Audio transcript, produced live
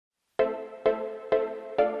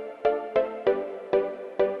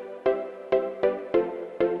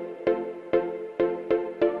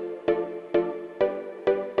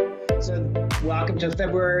Welcome to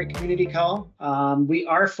February community call. We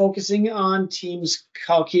are focusing on Teams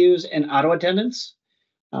call queues and auto attendance.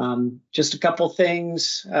 Just a couple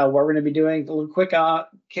things what we're going to be doing. A little quick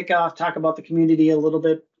kickoff, talk about the community a little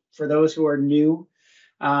bit for those who are new.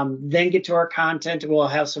 Then get to our content. We'll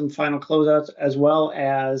have some final closeouts as well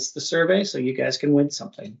as the survey, so you guys can win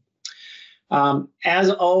something.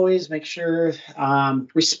 As always, make sure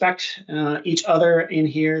respect each other in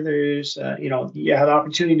here. There's, you have the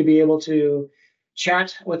opportunity to be able to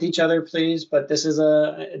chat with each other, please. But this is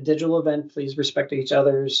a digital event. Please respect each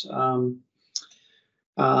other's. What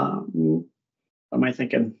am I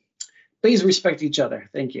thinking? Please respect each other.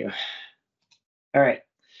 Thank you. All right.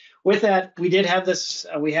 With that, we did have this,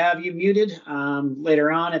 we have you muted.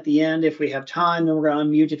 Later on at the end, if we have time, then we're going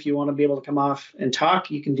to unmute. If you want to be able to come off and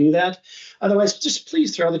talk, you can do that. Otherwise, just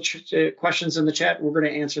please throw the questions in the chat. We're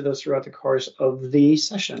going to answer those throughout the course of the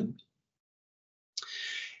session.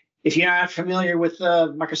 If you're not familiar with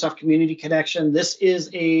the Microsoft Community Connection, this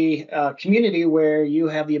is a community where you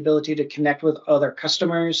have the ability to connect with other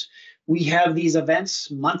customers. We have these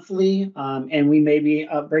events monthly, and we may be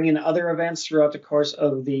bringing other events throughout the course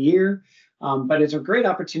of the year. But it's a great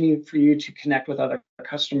opportunity for you to connect with other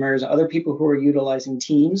customers, other people who are utilizing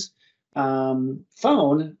Teams phone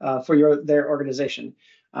for their organization.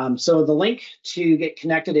 So the link to get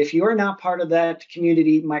connected, if you are not part of that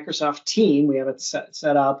community Microsoft team, we have it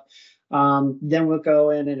set up. Then we'll go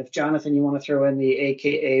in, and if Jonathan, you want to throw in the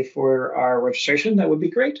AKA for our registration, that would be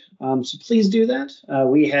great. So please do that.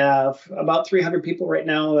 We have about 300 people right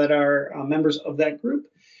now that are members of that group,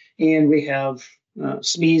 and we have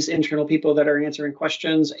SME's internal people that are answering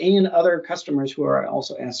questions and other customers who are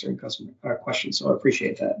also answering questions. So I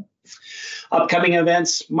appreciate that. Upcoming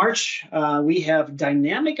events, March, we have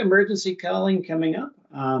dynamic emergency calling coming up.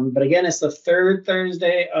 But again, it's the third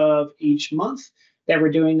Thursday of each month that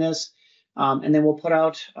we're doing this. And then we'll put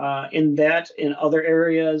out in other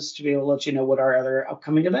areas to be able to let you know what our other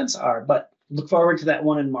upcoming events are. But look forward to that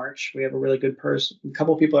one in March. We have a really good person. A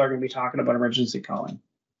couple of people are going to be talking about emergency calling.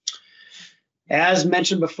 As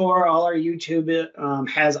mentioned before, all our YouTube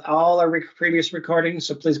has all our previous recordings,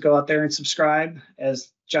 so please go out there and subscribe.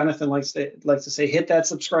 As Jonathan likes to say, hit that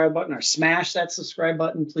subscribe button or smash that subscribe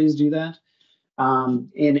button. Please do that. And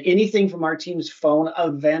anything from our Teams phone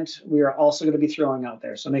event, we are also going to be throwing out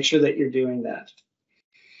there. So make sure that you're doing that.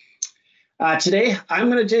 Today, I'm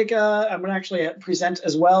going to actually present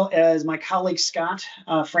as well as my colleague Scott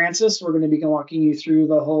Francis. We're going to be walking you through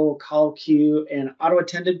the whole call queue and auto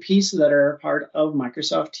attended piece that are part of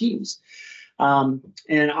Microsoft Teams.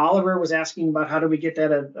 And Oliver was asking about how do we get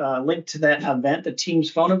that link to that event, the Teams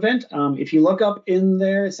phone event. If you look up in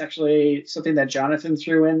there, it's actually something that Jonathan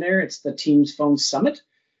threw in there. It's the Teams Phone Summit.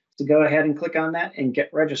 So go ahead and click on that and get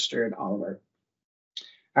registered, Oliver.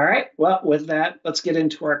 All right, well, with that, let's get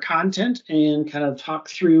into our content and kind of talk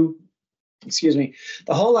through, the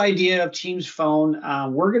whole idea of Teams Phone.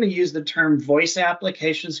 We're going to use the term voice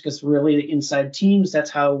applications because really inside Teams, that's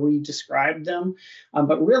how we describe them.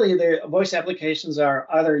 But really, the voice applications are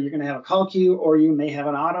either you're going to have a call queue or you may have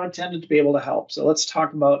an auto attendant to be able to help. So let's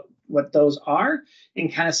talk about what those are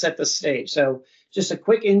and kind of set the stage. So just a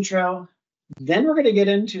quick intro. Then we're going to get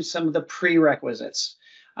into some of the prerequisites.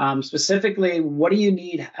 Specifically, what do you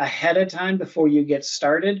need ahead of time before you get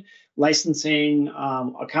started? Licensing,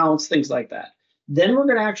 accounts, things like that. Then we're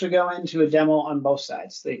going to actually go into a demo on both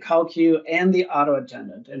sides, the call queue and the auto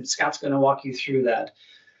attendant, and Scott's going to walk you through that.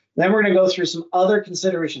 Then we're going to go through some other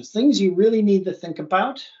considerations, things you really need to think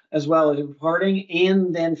about, as well as reporting,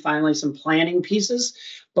 and then finally some planning pieces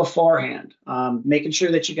beforehand, making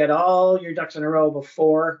sure that you get all your ducks in a row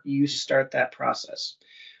before you start that process.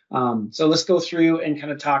 So let's go through and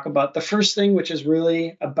kind of talk about the first thing, which is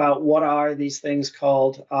really about what are these things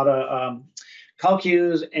called call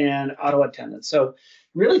queues and auto attendant. So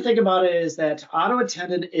really think about it is that auto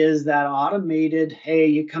attendant is that automated, hey,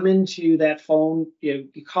 you come into that phone, you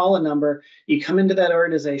call a number, you come into that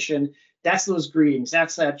organization, that's those greetings,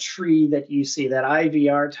 that's that tree that you see, that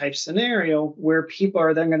IVR type scenario where people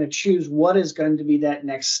are then going to choose what is going to be that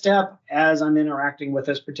next step as I'm interacting with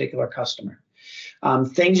this particular customer.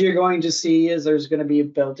 Things you're going to see is there's going to be a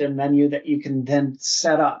built-in menu that you can then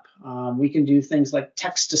set up. We can do things like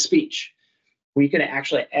text-to-speech. We can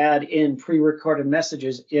actually add in pre-recorded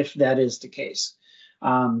messages if that is the case.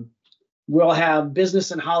 We'll have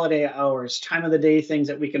business and holiday hours, time of the day, things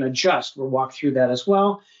that we can adjust. We'll walk through that as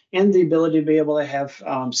well. And the ability to be able to have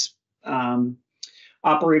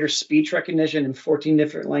operator speech recognition in 14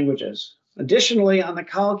 different languages. Additionally, on the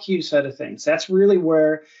call queue side of things, that's really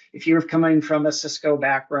where, if you're coming from a Cisco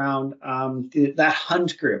background, that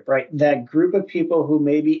hunt group, right? That group of people who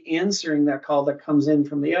may be answering that call that comes in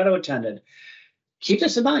from the auto attendant. Keep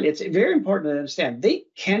this in mind. It's very important to understand. They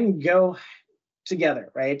can go together,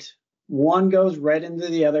 right? One goes right into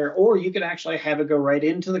the other, or you can actually have it go right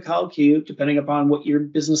into the call queue, depending upon what your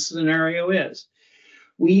business scenario is.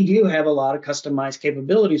 We do have a lot of customized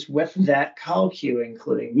capabilities with that call queue,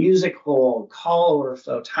 including music hold, call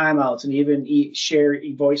overflow, timeouts, and even share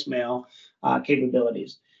voicemail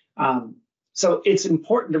capabilities. So it's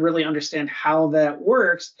important to really understand how that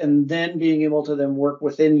works, and then being able to then work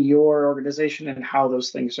within your organization and how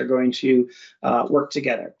those things are going to work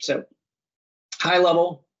together. So high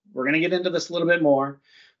level, we're going to get into this a little bit more.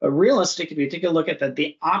 But realistic, if you take a look at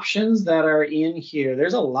the options that are in here,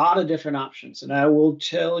 there's a lot of different options. And I will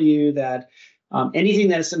tell you that anything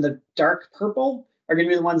that's in the dark purple are going to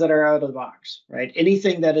be the ones that are out of the box, right?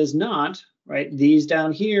 Anything that is not, right, these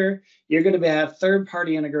down here, you're going to have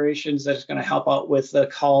third-party integrations that's going to help out with the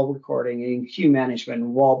call recording and queue management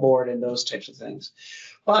and wallboard and those types of things.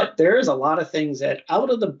 But there is a lot of things that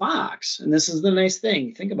out of the box, and this is the nice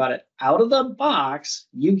thing, think about it, out of the box,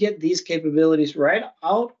 you get these capabilities right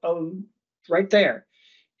there.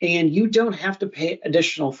 And you don't have to pay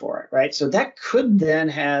additional for it, right? So that could then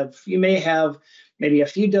have, you may have maybe a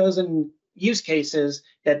few dozen use cases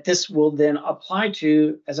that this will then apply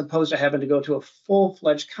to, as opposed to having to go to a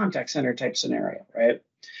full-fledged contact center type scenario, right?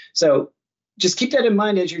 So just keep that in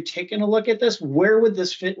mind as you're taking a look at this. Where would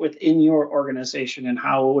this fit within your organization, and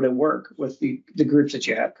how would it work with the groups that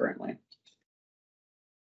you have currently?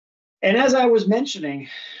 And as I was mentioning,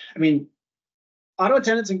 I mean, auto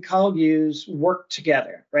attendants and call queues work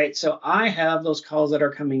together, right? So I have those calls that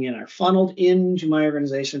are coming in are funneled into my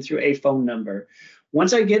organization through a phone number.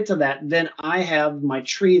 Once I get to that, then I have my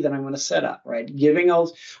tree that I'm going to set up, right? Giving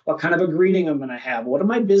out what kind of a greeting I'm going to have. What are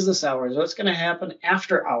my business hours? What's going to happen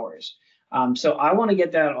after hours? So I want to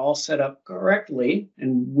get that all set up correctly,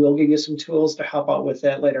 and we'll give you some tools to help out with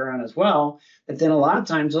that later on as well. But then a lot of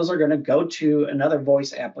times those are going to go to another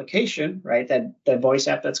voice application, right? That voice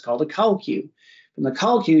app that's called a call queue. From the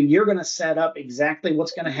call queue, you're going to set up exactly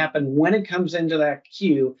what's going to happen when it comes into that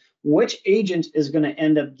queue, which agent is going to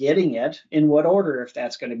end up getting it, in what order, if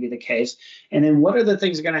that's going to be the case. And then what are the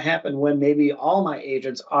things going to happen when maybe all my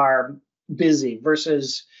agents are busy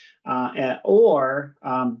versus,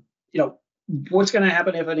 what's going to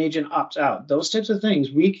happen if an agent opts out? Those types of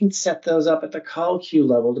things, we can set those up at the call queue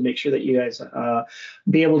level to make sure that you guys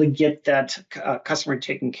be able to get that customer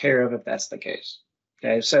taken care of if that's the case.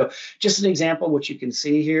 Okay, so just an example, which you can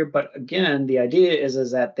see here, but again, the idea is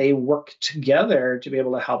that they work together to be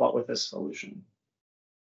able to help out with this solution.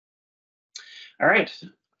 All right,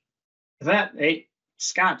 with that, hey,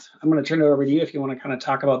 Scott, I'm going to turn it over to you if you want to kind of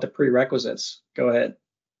talk about the prerequisites. Go ahead.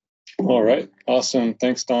 All right, awesome.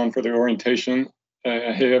 Thanks, Don, for the orientation.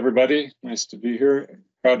 Hey, everybody, nice to be here.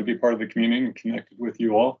 Proud to be part of the community and connected with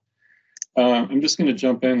you all. I'm just going to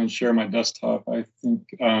jump in and share my desktop. I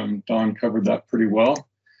think Don covered that pretty well.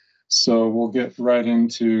 So we'll get right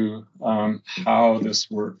into how this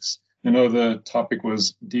works. I know the topic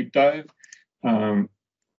was deep dive.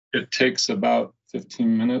 It takes about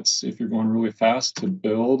 15 minutes if you're going really fast to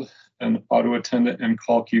build an auto attendant and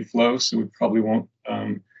call queue flow. So we probably won't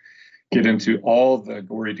get into all the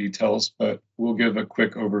gory details, but we'll give a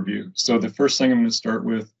quick overview. So the first thing I'm going to start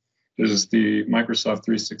with is the Microsoft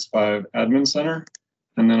 365 Admin Center.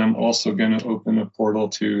 And then I'm also going to open a portal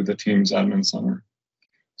to the Teams Admin Center.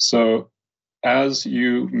 So as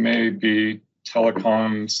you may be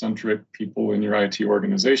telecom-centric people in your IT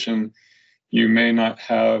organization, you may not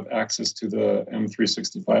have access to the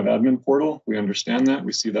M365 admin portal. We understand that.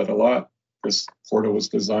 We see that a lot. This portal was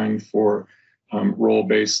designed for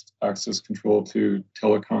role-based access control to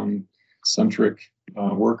telecom-centric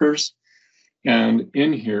workers. And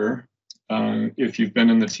in here, if you've been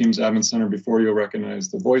in the Teams Admin Center before, you'll recognize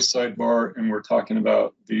the voice sidebar, and we're talking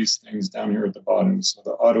about these things down here at the bottom. So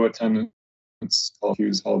the auto attendants, call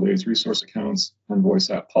queues, holidays, resource accounts, and voice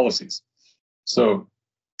app policies. So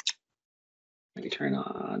maybe get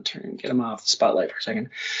them off the spotlight for a second.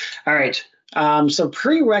 All right. So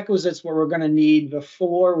prerequisites, what we're going to need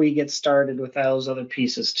before we get started with those other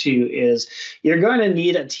pieces too, is you're going to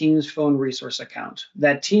need a Teams Phone resource account.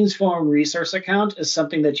 That Teams Phone resource account is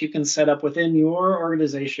something that you can set up within your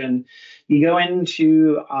organization. You go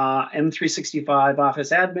into M365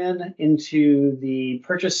 Office Admin, into the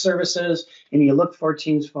purchase services, and you look for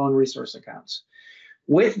Teams Phone resource accounts.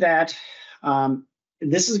 With that,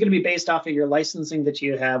 this is going to be based off of your licensing that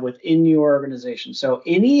you have within your organization. So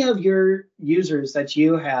any of your users that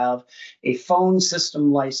you have a phone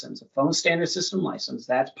system license, a phone standard system license,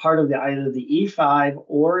 that's part of either the E5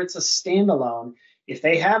 or it's a standalone. If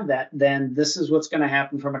they have that, then this is what's going to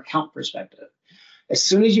happen from an account perspective. As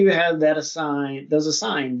soon as you have that those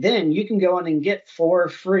assigned, then you can go in and get for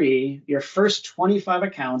free your first 25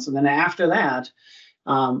 accounts. And then after that,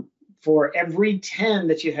 for every 10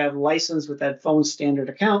 that you have licensed with that phone standard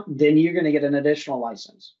account, then you're going to get an additional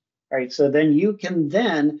license, right? So then you can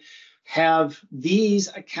then have these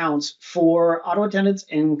accounts for auto attendants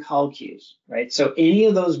and call queues, right? So any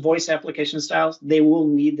of those voice application styles, they will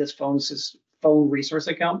need this phone resource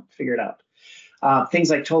account figured out. Things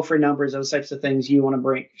like toll-free numbers, those types of things, you want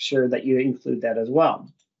to make sure that you include that as well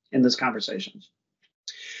in those conversations.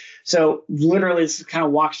 So literally, this kind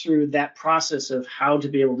of walks through that process of how to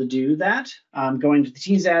be able to do that. Going to the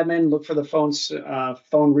Teams admin, look for the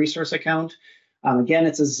phone resource account. Again,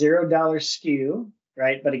 it's a $0 SKU,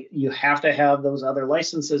 right? But you have to have those other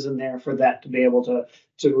licenses in there for that to be able to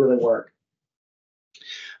really work.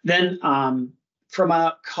 Then from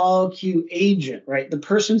a call queue agent, right? The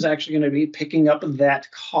person's actually going to be picking up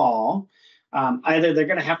that call. Either they're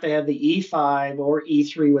going to have the E5 or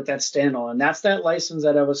E3 with that standalone. And that's that license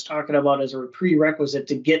that I was talking about as a prerequisite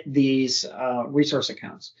to get these resource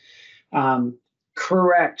accounts.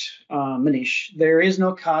 Correct, Manish. There is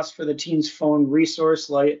no cost for the Teams phone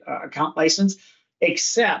resource account license,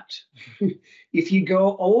 except if you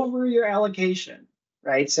go over your allocation,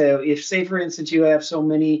 right? So if, say, for instance, you have so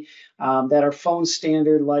many that are phone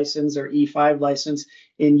standard license or E5 license,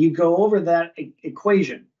 and you go over that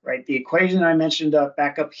equation, right? The equation I mentioned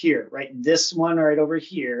back up here, right? This one right over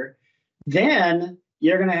here, then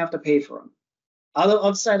you're going to have to pay for them.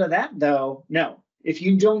 Outside of that, though, no. If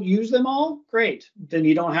you don't use them all, great. Then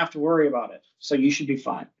you don't have to worry about it. So you should be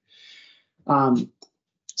fine.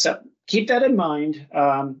 So keep that in mind.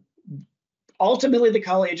 Ultimately, the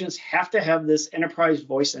call agents have to have this enterprise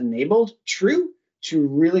voice enabled, true, to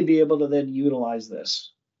really be able to then utilize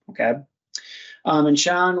this, okay? And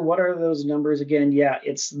Sean, what are those numbers again? Yeah,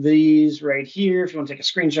 it's these right here. If you want to take a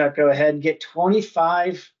screenshot, go ahead, get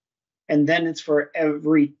 25, and then it's for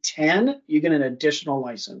every 10, you get an additional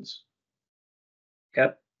license.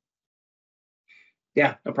 Okay.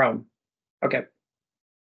 Yeah, no problem. Okay.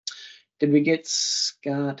 Did we get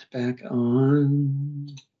Scott back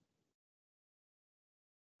on?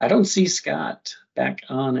 I don't see Scott back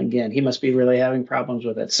on again. He must be really having problems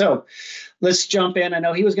with it. So let's jump in. I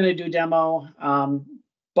know he was going to do demo,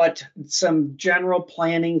 but some general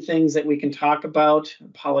planning things that we can talk about.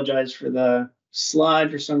 Apologize for the slide.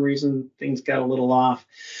 For some reason, things got a little off.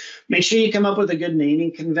 Make sure you come up with a good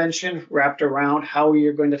naming convention wrapped around how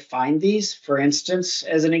you're going to find these. For instance,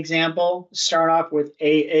 as an example, start off with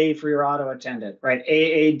AA for your auto attendant, right?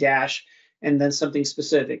 AA dash, and then something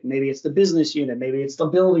specific. Maybe it's the business unit, maybe it's the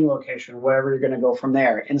building location, wherever you're going to go from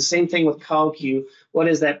there. And same thing with call queue. What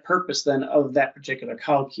is that purpose then of that particular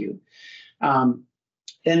call queue? And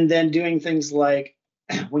then doing things like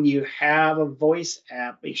when you have a voice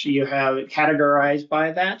app, make sure you have it categorized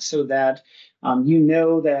by that so that you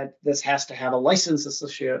know that this has to have a license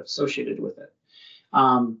associated with it.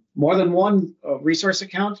 More than one resource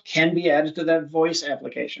account can be added to that voice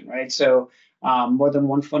application, right? So more than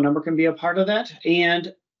one phone number can be a part of that.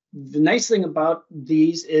 And the nice thing about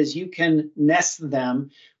these is you can nest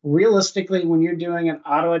them. Realistically, when you're doing an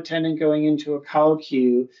auto attendant going into a call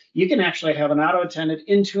queue, you can actually have an auto attendant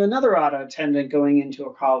into another auto attendant going into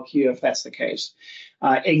a call queue if that's the case.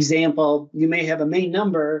 Example, you may have a main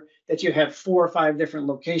number that you have 4 or 5 different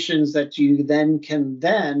locations that you then can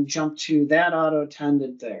jump to that auto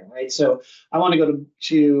attendant there, right? So I want to go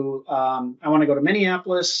to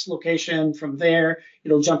Minneapolis location. From there,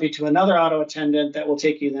 it'll jump you to another auto attendant that will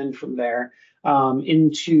take you then from there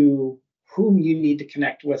into whom you need to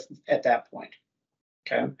connect with at that point.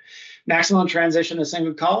 Okay. Maximum transition to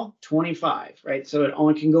single call, 25, right? So it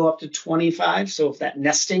only can go up to 25. So if that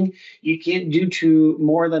nesting, you can't do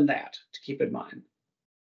more than that, to keep in mind.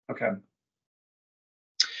 Okay.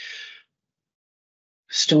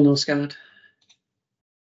 Still no Scott?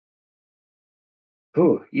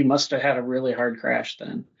 Ooh, you must have had a really hard crash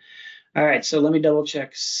then. All right, so let me double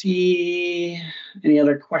check. See any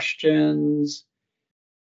other questions?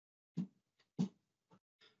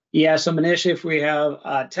 Yeah, so Manish, if we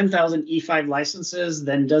have 10,000 E5 licenses,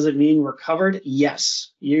 then does it mean we're covered?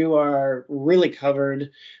 Yes, you are really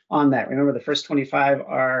covered on that. Remember, the first 25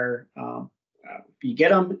 are, you get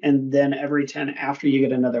them, and then every 10 after you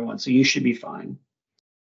get another one, so you should be fine.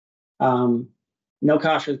 No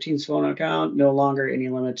cost for the Teams phone account, no longer any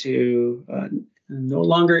limit to No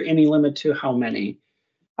longer any limit to how many.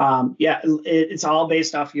 Yeah, it's all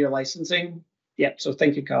based off of your licensing. Yep. So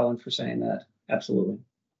thank you, Colin, for saying that. Absolutely.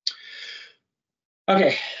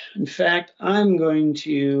 Okay. In fact, I'm going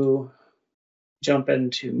to jump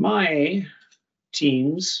into my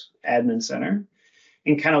Teams admin center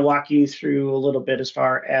and kind of walk you through a little bit as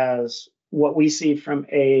far as what we see from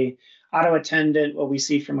a auto attendant, what we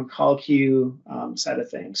see from a call queue side of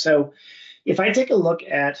things. So if I take a look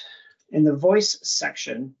at in the voice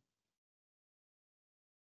section,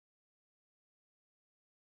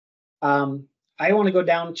 I want to go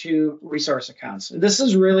down to resource accounts. This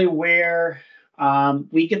is really where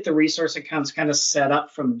we get the resource accounts kind of set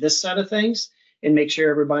up from this side of things and make sure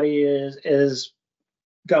everybody is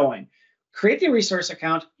going. Create the resource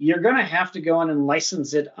account. You're going to have to go in and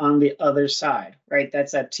license it on the other side, right?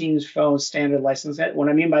 That's that Teams Phone standard license. What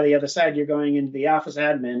I mean by the other side, you're going into the Office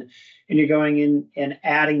admin and you're going in and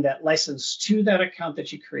adding that license to that account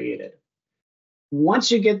that you created.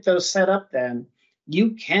 Once you get those set up, then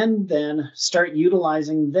you can then start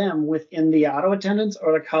utilizing them within the auto attendants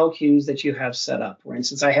or the call queues that you have set up. For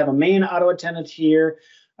instance, I have a main auto attendant here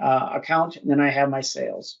account, and then I have my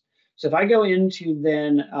sales. So if I go into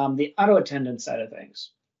then the auto attendant side of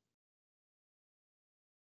things,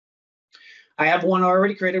 I have one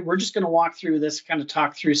already created. We're just going to walk through this, kind of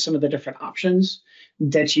talk through some of the different options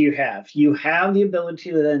that you have. You have the ability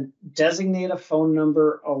to then designate a phone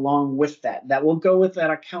number along with that. That will go with that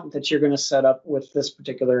account that you're going to set up with this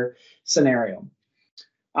particular scenario.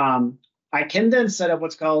 I can then set up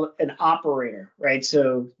what's called an operator, right?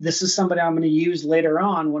 So this is somebody I'm going to use later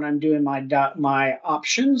on when I'm doing my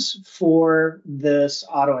options for this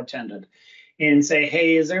auto attendant and say,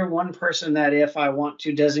 hey, is there one person that if I want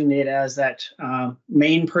to designate as that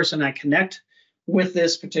main person I connect with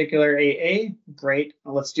this particular AA? Great,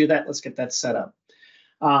 well, let's do that. Let's get that set up.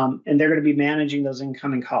 And they're going to be managing those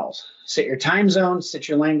incoming calls. Set your time zone, set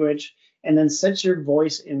your language, and then set your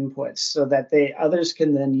voice inputs so that others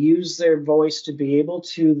can then use their voice to be able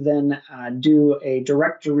to then do a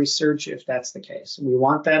directory search if that's the case. And we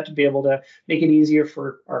want that to be able to make it easier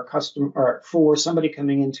for our customer or for somebody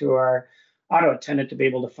coming into our auto attendant to be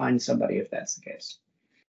able to find somebody if that's the case.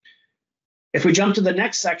 If we jump to the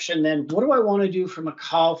next section, then what do I want to do from a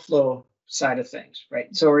call flow side of things,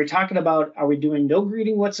 right? So we're talking about, are we doing no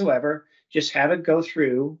greeting whatsoever? Just have it go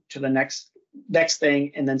through to the next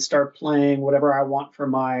thing and then start playing whatever I want for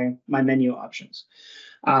my menu options.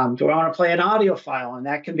 Do I want to play an audio file? And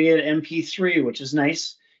that can be an MP3, which is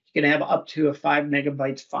nice. You can have up to a 5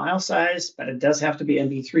 megabyte file size, but it does have to be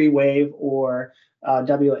MP3 wave or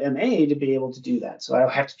WMA to be able to do that. So I'll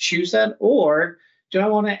have to choose that. Or do I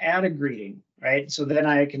want to add a greeting, right? So then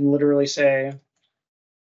I can literally say,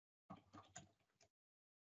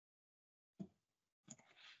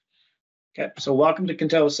 okay, so welcome to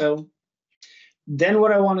Contoso. Then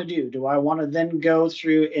what I want to do I want to then go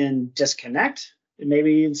through and disconnect?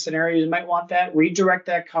 Maybe in scenarios you might want that, redirect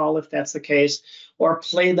that call if that's the case, or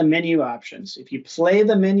play the menu options. If you play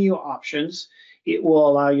the menu options, it will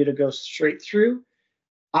allow you to go straight through.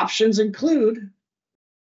 Options include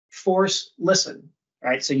force listen,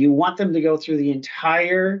 right? So you want them to go through the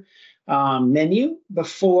entire menu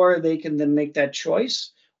before they can then make that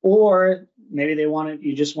choice, or maybe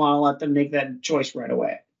you just want to let them make that choice right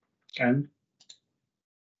away, okay?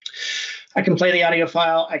 I can play the audio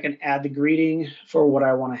file. I can add the greeting for what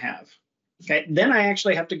I want to have. Okay, then I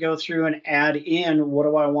actually have to go through and add in what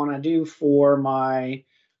do I want to do for my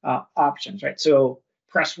options, right? So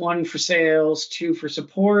press 1 for sales, 2 for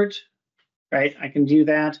support, right? I can do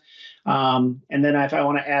that. And then if I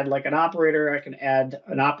want to add like an operator, I can add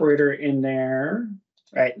an operator in there,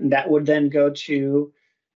 right? And that would then go to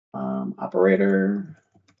operator,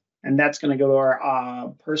 and that's going to go to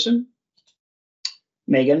our person,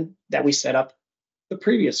 Megan, that we set up the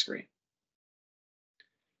previous screen.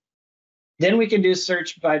 Then we can do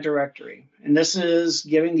search by directory. And this is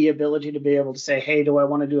giving the ability to be able to say, hey, do I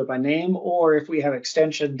want to do it by name? Or if we have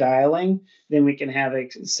extension dialing, then we can have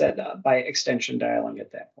it set up by extension dialing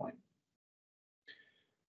at that point.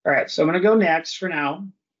 All right, so I'm going to go next for now.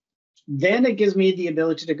 Then it gives me the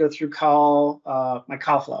ability to go through my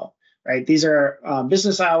call flow, right? These are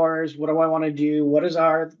business hours. What do I want to do? What is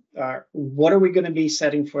what are we going to be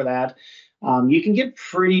setting for that? You can get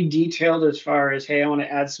pretty detailed as far as, hey, I want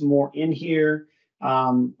to add some more in here.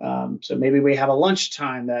 So maybe we have a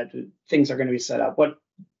lunchtime that things are going to be set up.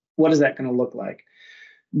 What is that going to look like?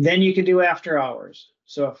 Then you can do after hours.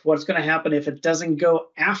 So what's going to happen if it doesn't go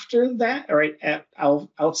after that, all right,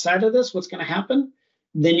 outside of this, what's going to happen?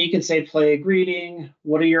 Then you can say play a greeting.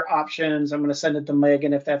 What are your options? I'm going to send it to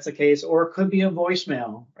Megan if that's the case, or it could be a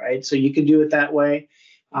voicemail, right? right? So you can do it that way,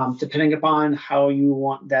 depending upon how you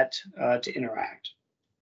want that to interact.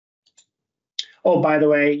 Oh, by the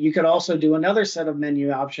way, you could also do another set of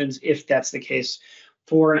menu options if that's the case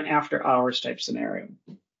for an after hours type scenario.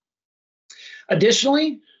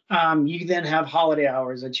 Additionally, you then have holiday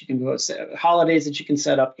hours that you can do, holidays that you can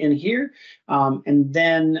set up in here, and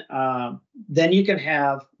then you can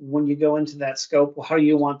have, when you go into that scope, how do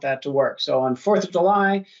you want that to work? So on 4th of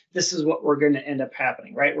July, this is what we're going to end up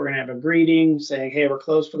happening, right? We're going to have a greeting saying, hey, we're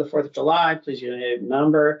closed for the 4th of July, please use a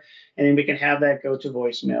number, and then we can have that go to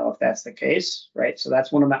voicemail if that's the case, right? So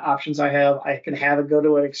that's one of the options I have. I can have it go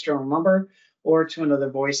to an external number or to another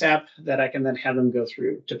voice app that I can then have them go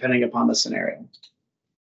through, depending upon the scenario.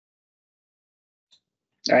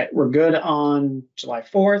 All right, we're good on July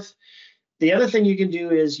 4th. The other thing you can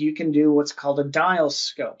do is you can do what's called a dial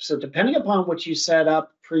scope. So depending upon what you set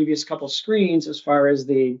up previous couple screens, as far as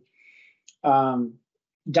the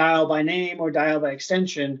dial by name or dial by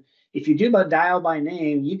extension, if you do about dial by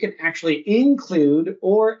name, you can actually include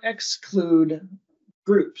or exclude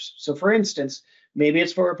groups. So for instance, maybe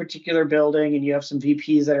it's for a particular building and you have some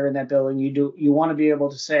VPs that are in that building. You want to be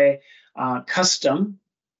able to say custom,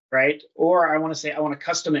 right? Or I want to say I want to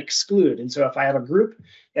custom exclude. And so if I have a group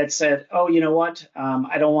that said, oh, you know what,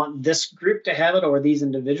 I don't want this group to have it or these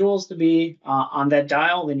individuals to be on that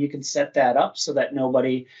dial, then you can set that up so that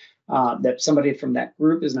nobody, that somebody from that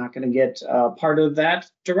group is not going to get part of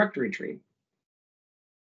that directory tree.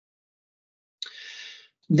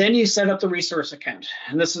 Then you set up the resource account.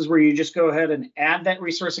 And this is where you just go ahead and add that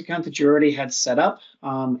resource account that you already had set up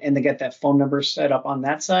and to get that phone number set up on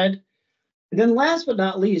that side. And then last but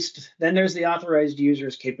not least, then there's the authorized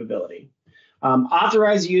users capability.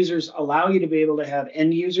 Authorized users allow you to be able to have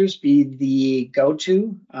end users be the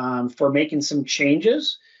go-to for making some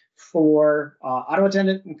changes for auto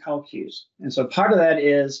attendant and call queues. And so part of that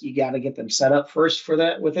is you got to get them set up first for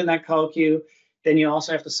that within that call queue. Then you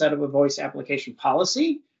also have to set up a voice application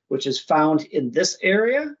policy, which is found in this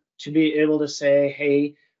area to be able to say,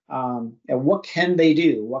 hey, and what can they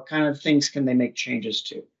do? What kind of things can they make changes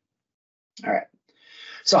to? All right.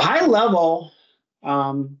 So high level,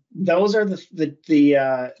 those are the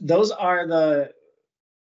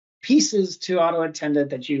pieces to auto attendant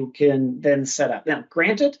that you can then set up. Now,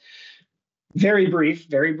 granted, very brief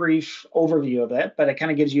overview of that, but it kind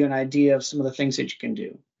of gives you an idea of some of the things that you can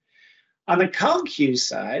do. On the call queue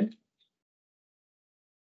side,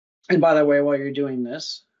 and by the way, while you're doing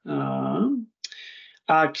this, can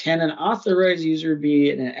an authorized user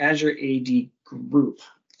be in an Azure AD group?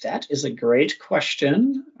 That is a great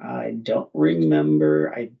question. I don't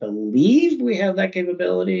remember. I believe we have that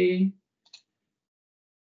capability.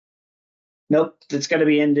 Nope, it's got to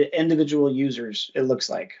be individual users, it looks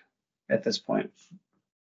like, at this point.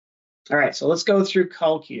 All right, so let's go through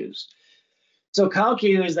call queues. So call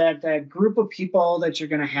queue is that group of people that you're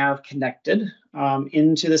going to have connected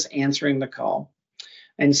into this answering the call.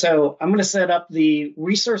 And so I'm going to set up the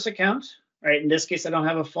resource account. Right. In this case, I don't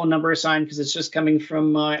have a phone number assigned because it's just coming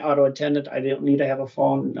from my auto attendant. I don't need to have a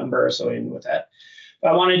phone number associated with that. But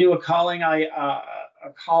I want to do a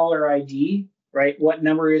caller ID. Right. What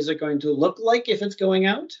number is it going to look like if it's going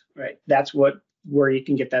out? Right. That's where you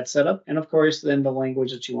can get that set up. And of course, then the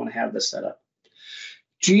language that you want to have this set up.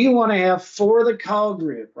 Do you want to have for the call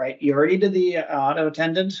group? Right. You already did the auto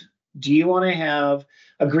attendant. Do you want to have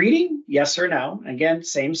a greeting? Yes or no? Again,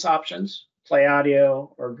 same options. Play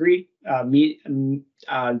audio or greeting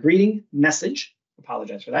message.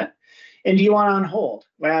 Apologize for that. And do you want on hold?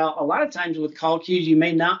 Well, a lot of times with call queues, you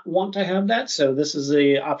may not want to have that. So this is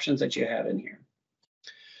the options that you have in here.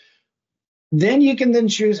 Then you can then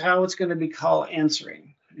choose how it's going to be call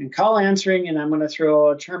answering. And call answering, and I'm going to throw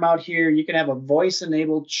a term out here. You can have a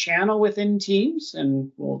voice-enabled channel within Teams,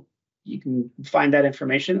 and you can find that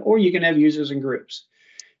information, or you can have users and groups.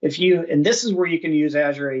 And this is where you can use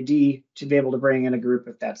Azure AD to be able to bring in a group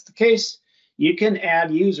if that's the case. You can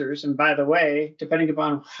add users. And by the way, depending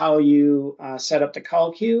upon how you set up the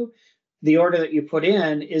call queue, the order that you put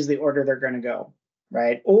in is the order they're going to go,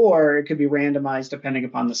 right? Or it could be randomized depending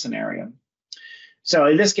upon the scenario. So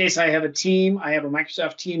in this case, I have a team. I have a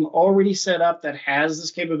Microsoft team already set up that has this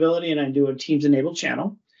capability, and I do a Teams enabled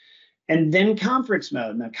channel. And then conference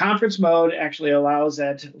mode. Now, conference mode actually allows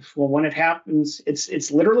that, well, when it happens,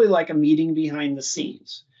 it's literally like a meeting behind the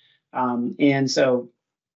scenes. And so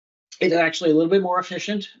it's actually a little bit more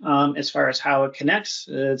efficient as far as how it connects.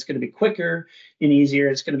 It's going to be quicker and easier.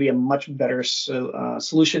 It's going to be a much better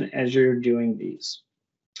solution as you're doing these.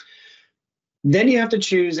 Then you have to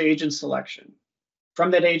choose agent selection.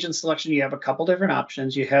 From that agent selection, you have a couple different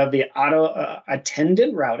options. You have the auto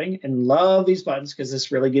attendant routing, and love these buttons because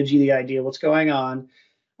this really gives you the idea of what's going on.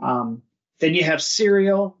 Then you have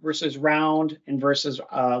serial versus round and versus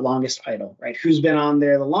longest idle, right? Who's been on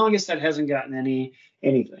there the longest that hasn't gotten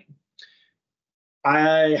anything.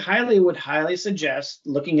 I would highly suggest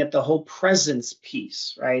looking at the whole presence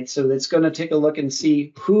piece, right? So it's going to take a look and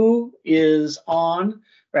see who is on,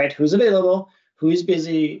 right? Who's available, who's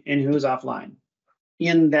busy, and who's offline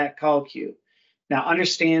in that call queue. Now,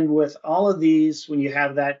 understand with all of these, when you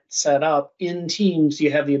have that set up in Teams,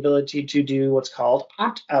 you have the ability to do what's called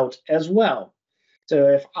opt-out as well. So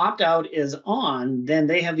if opt-out is on, then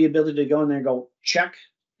they have the ability to go in there and go check,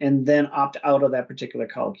 and then opt out of that particular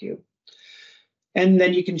call queue. And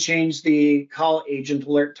then you can change the call agent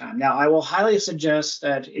alert time. Now, I will highly suggest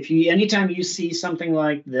that anytime you see something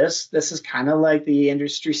like this is kind of like the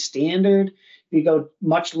industry standard. If you go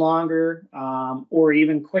much longer or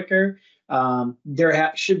even quicker,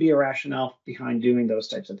 there should be a rationale behind doing those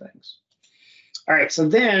types of things. All right, so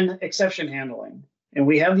then exception handling. And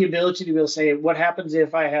we have the ability to be able to say, what happens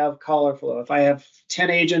if I have caller flow? If I have 10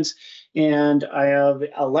 agents and I have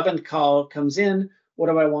 11th call comes in, what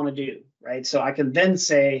do I want to do, right? So I can then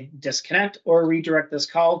say disconnect or redirect this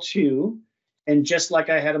call to, and just like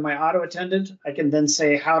I had in my auto attendant, I can then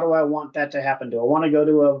say, how do I want that to happen? Do I want to go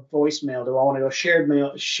to a voicemail? Do I want to go shared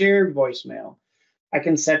voicemail? I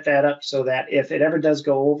can set that up so that if it ever does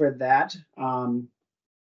go over that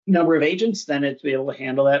number of agents, then it's be able to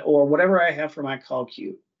handle that, or whatever I have for my call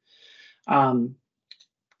queue. Call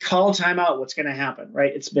timeout, what's going to happen,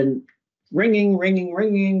 right? It's been ringing.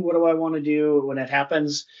 What do I want to do when it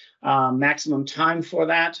happens? Maximum time for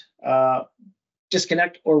that,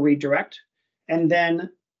 disconnect or redirect. And then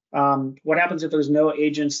what happens if there's no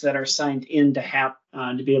agents that are signed in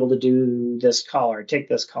to be able to do this call or take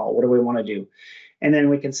this call? What do we want to do? And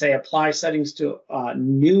then we can say apply settings to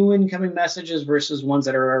new incoming messages versus ones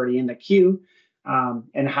that are already in the queue.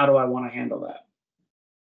 And how do I want to handle that?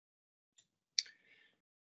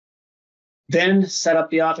 Then set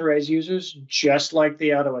up the authorized users just like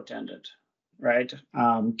the auto attendant, right?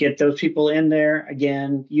 Get those people in there.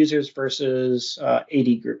 Again, users versus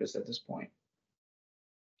AD group is at this point.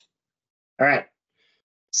 All right.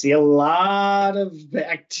 See a lot of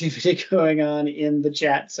activity going on in the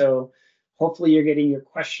chat. So hopefully you're getting your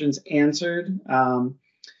questions answered.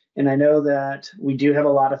 And I know that we do have a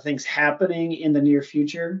lot of things happening in the near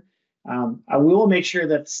future. I will make sure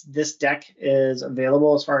that this deck is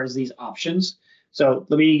available as far as these options. So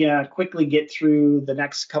let me quickly get through the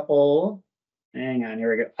next couple. Hang on,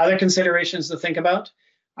 here we go. Other considerations to think about.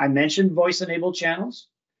 I mentioned voice-enabled channels.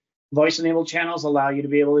 Voice-enabled channels allow you to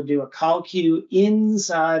be able to do a call queue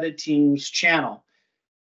inside a Teams channel.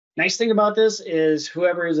 Nice thing about this is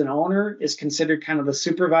whoever is an owner is considered kind of the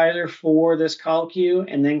supervisor for this call queue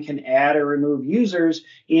and then can add or remove users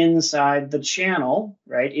inside the channel,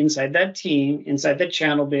 right? Inside that team, inside that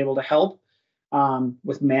channel, be able to help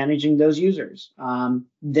with managing those users.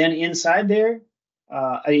 Then inside there,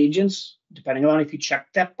 agents, depending on if you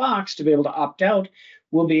check that box to be able to opt out,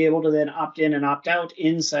 will be able to then opt in and opt out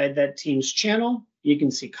inside that Teams channel. You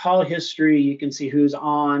can see call history. You can see who's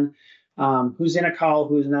on. Who's in a call,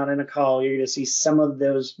 who's not in a call. You're going to see some of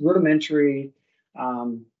those rudimentary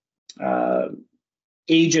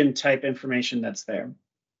agent type information that's there.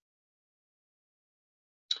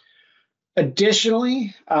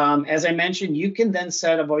 Additionally, as I mentioned, you can then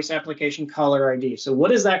set a voice application caller ID. So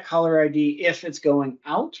what is that caller ID if it's going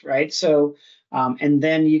out, right? So, and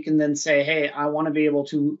then you can then say, hey, I want to be able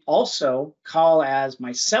to also call as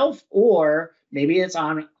myself, or maybe it's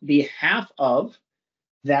on behalf of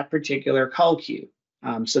that particular call queue.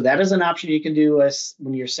 So that is an option you can do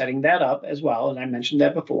when you're setting that up as well. And I mentioned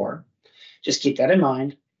that before. Just keep that in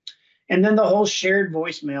mind. And then the whole shared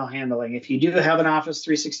voicemail handling. If you do have an Office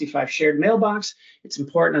 365 shared mailbox, it's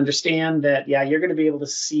important to understand that, yeah, you're going to be able to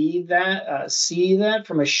see that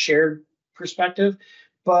from a shared perspective.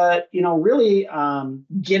 But, you know, really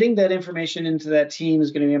getting that information into that team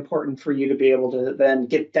is going to be important for you to be able to then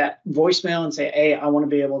get that voicemail and say, hey, I want to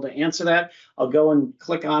be able to answer that. I'll go and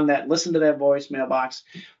click on that, listen to that voicemail box.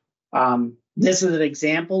 This is an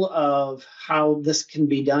example of how this can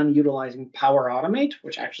be done utilizing Power Automate,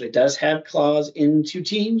 which actually does have clause into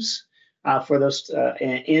Teams for those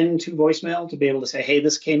into voicemail to be able to say, hey,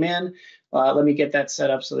 this came in. Let me get that set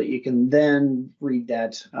up so that you can then read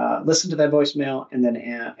that, listen to that voicemail, and then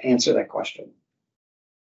answer that question.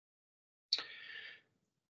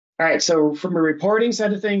 All right, so from a reporting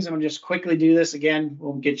side of things, I'm going to just quickly do this again.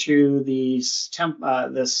 We'll get you this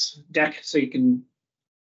deck so you can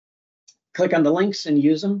click on the links and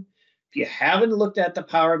use them. if you haven't looked at the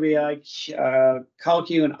Power BI call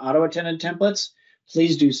queue and auto attendant templates,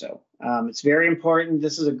 please do so. It's very important.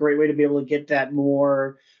 This is a great way to be able to get that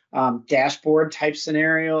more dashboard type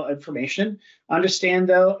scenario information. Understand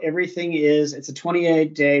though, everything it's a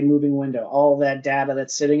 28-day moving window. All that data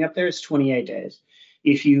that's sitting up there is 28 days.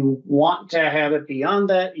 If you want to have it beyond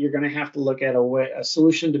that, you're going to have to look at a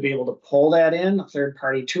solution to be able to pull that in. A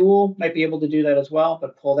third-party tool might be able to do that as well,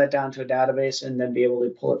 but pull that down to a database and then be able to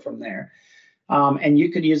pull it from there. And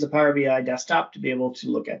you could use the Power BI desktop to be able to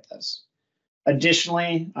look at this.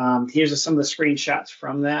 Additionally, here's some of the screenshots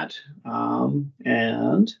from that.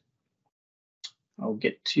 And I'll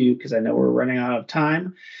get to, because I know we're running out of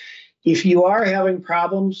time. If you are having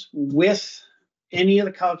problems with any of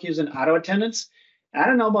the call queues and auto attendants, I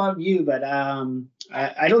don't know about you, but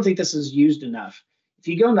I don't think this is used enough. If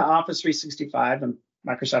you go into Office 365 and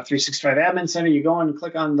Microsoft 365 Admin Center, you go and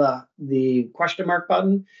click on the question mark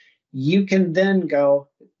button, you can then go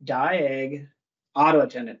diag auto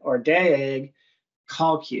attendant or diag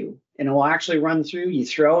call queue, and it will actually run through. You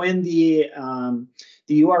throw in the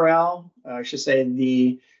URL, I should say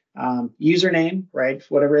the username, right?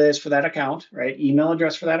 Whatever it is for that account, right? Email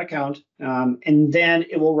address for that account. And then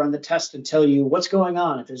it will run the test and tell you what's going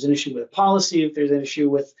on. If there's an issue with policy, if there's an issue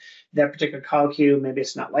with that particular call queue, maybe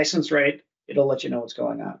it's not licensed right, it'll let you know what's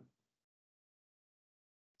going on.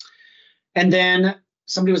 And then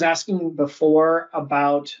somebody was asking before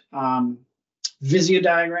about Visio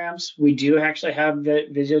diagrams. We do actually have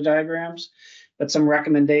Visio diagrams, but some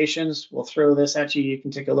recommendations. We'll throw this at you. You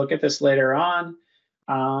can take a look at this later on.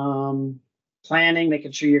 Planning,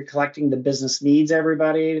 making sure you're collecting the business needs,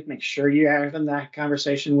 everybody. Make sure you're having that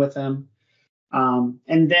conversation with them.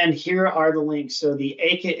 And then here are the links. So the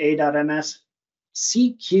aka.ms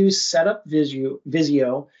CQ setup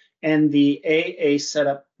Visio and the AA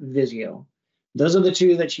setup Visio. Those are the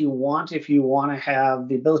two that you want if you want to have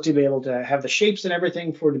the ability to be able to have the shapes and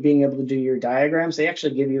everything for being able to do your diagrams. They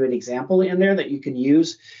actually give you an example in there that you can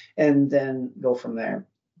use and then go from there.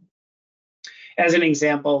 As an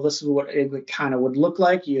example, this is what it kind of would look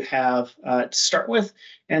like. You have to start with,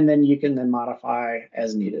 and then you can then modify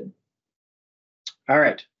as needed. All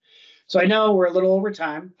right. So I know we're a little over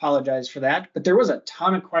time. Apologize for that, but there was a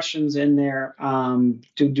ton of questions in there.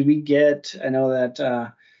 Do we get? I know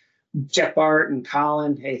that Jeff Bart and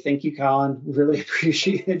Colin. Hey, thank you, Colin. Really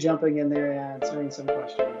appreciate you jumping in there and answering some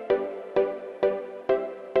questions.